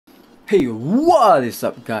Hey, what is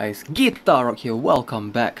up guys? GuitarRock here,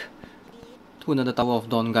 welcome back to another Tower of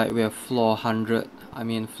Dawn guide. We have floor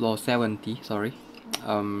 70, sorry.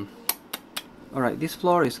 Alright, this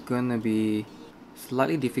floor is gonna be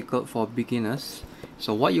slightly difficult for beginners.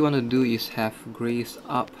 So what you wanna do is have Grace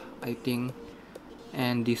up, I think,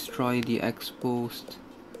 and destroy the exposed.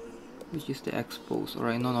 Which is the exposed?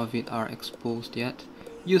 Alright, none of it are exposed yet.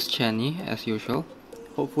 Use Chenny as usual.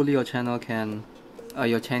 Hopefully your Chenny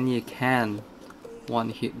can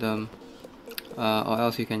one hit them, or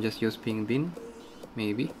else you can just use ping bin.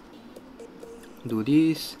 Maybe do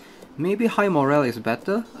this. Maybe high morale is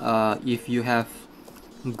better if you have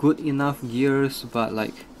good enough gears, but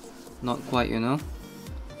like not quite, you know.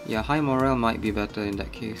 Yeah, high morale might be better in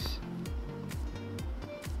that case.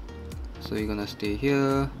 So you're gonna stay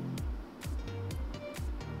here.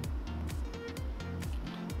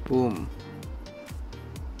 Boom.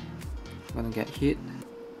 Gonna get hit.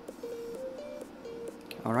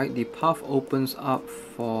 Alright, the path opens up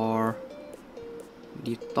for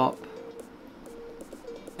the top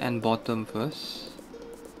and bottom first.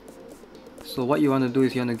 So what you want to do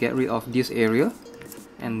is you want to get rid of this area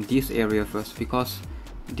and this area first, because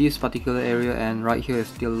this particular area and right here is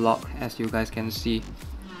still locked, as you guys can see.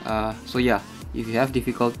 So yeah, if you have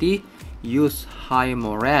difficulty, use high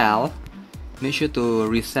morale. Make sure to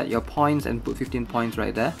reset your points and put 15 points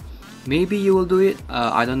right there. Maybe you will do it,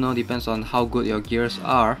 I don't know, depends on how good your gears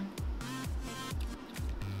are.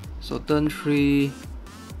 So turn 3,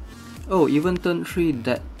 oh, even turn 3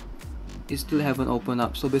 that it still haven't opened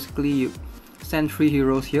up. So basically you send 3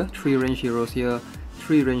 heroes here, 3 range heroes here,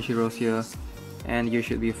 3 range heroes here, and you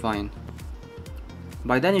should be fine.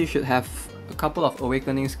 By then you should have a couple of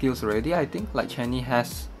awakening skills already, I think, like Chenny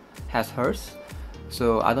has hers.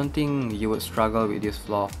 So I don't think you would struggle with this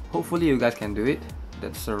floor. Hopefully you guys can do it.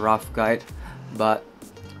 That's a rough guide, but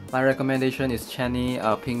my recommendation is Chenny,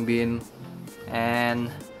 Ping Bin, and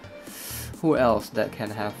who else that can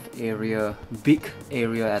have big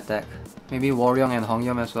area attack? Maybe Waryong and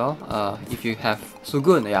Hongyom as well. If you have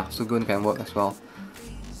Sugun, yeah, Sugun can work as well.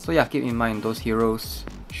 So yeah, keep in mind those heroes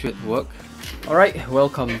should work. Alright,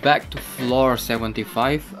 welcome back to floor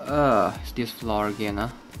 75. It's this floor again, huh?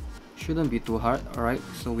 Shouldn't be too hard. Alright,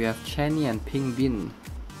 so we have Chenny and Ping Bin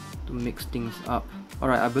to mix things up.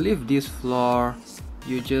 Alright, I believe this floor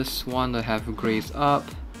you just want to have Grace up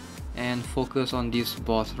and focus on this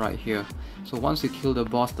boss right here. So once you kill the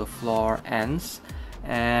boss, the floor ends,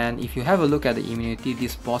 and if you have a look at the immunity,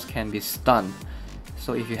 this boss can be stunned.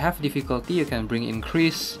 So if you have difficulty, you can bring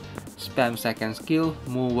increase, spam second skill,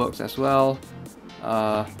 move works as well.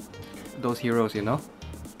 Those heroes, you know.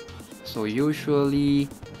 So usually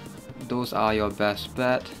those are your best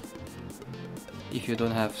bet if you don't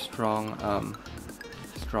have strong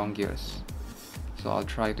gears. So I'll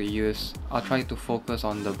try to focus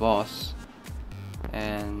on the boss,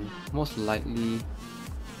 and most likely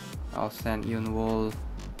I'll send Yunwol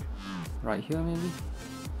right here maybe,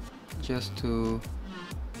 just to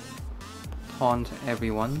taunt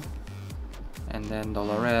everyone, and then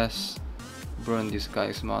Dolores burn this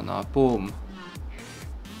guy's mana. Boom.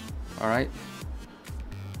 Alright,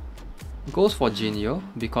 goes for Jinyo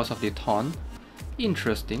because of the taunt.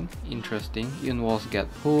 Interesting. Yunwols get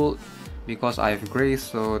pulled because I have Grace,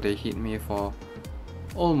 so they hit me for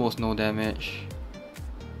almost no damage.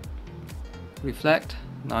 Reflect,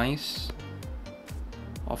 nice.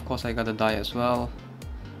 Of course I gotta die as well,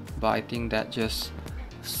 but I think that just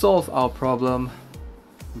solves our problem.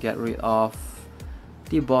 Get rid of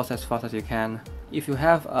the boss as fast as you can. If you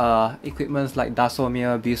have equipments like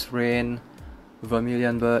Dasomir, Beast Rain,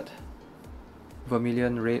 Vermilion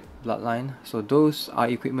Red Bloodline, so those are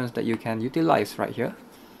equipments that you can utilize right here.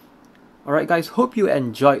 Alright guys, hope you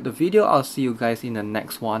enjoyed the video. I'll see you guys in the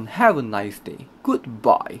next one. Have a nice day.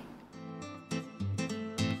 Goodbye.